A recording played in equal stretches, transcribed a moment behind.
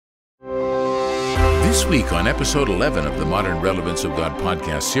This week on episode 11 of the Modern Relevance of God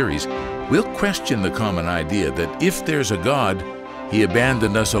podcast series, we'll question the common idea that if there's a God, He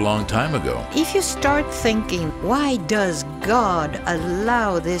abandoned us a long time ago. If you start thinking, why does God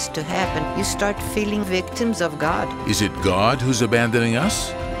allow this to happen? You start feeling victims of God. Is it God who's abandoning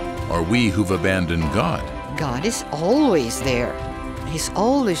us, or we who've abandoned God? God is always there. He's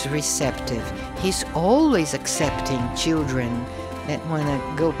always receptive. He's always accepting children that want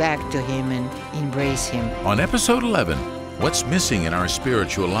to go back to Him and embrace Him. On episode 11, what's missing in our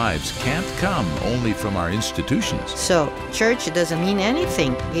spiritual lives can't come only from our institutions. So, church doesn't mean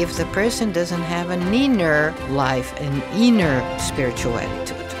anything if the person doesn't have an inner life, an inner spiritual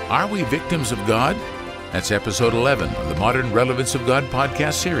attitude. Are we victims of God? That's episode 11 of the Modern Relevance of God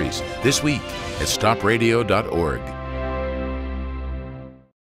podcast series, this week at stopradio.org.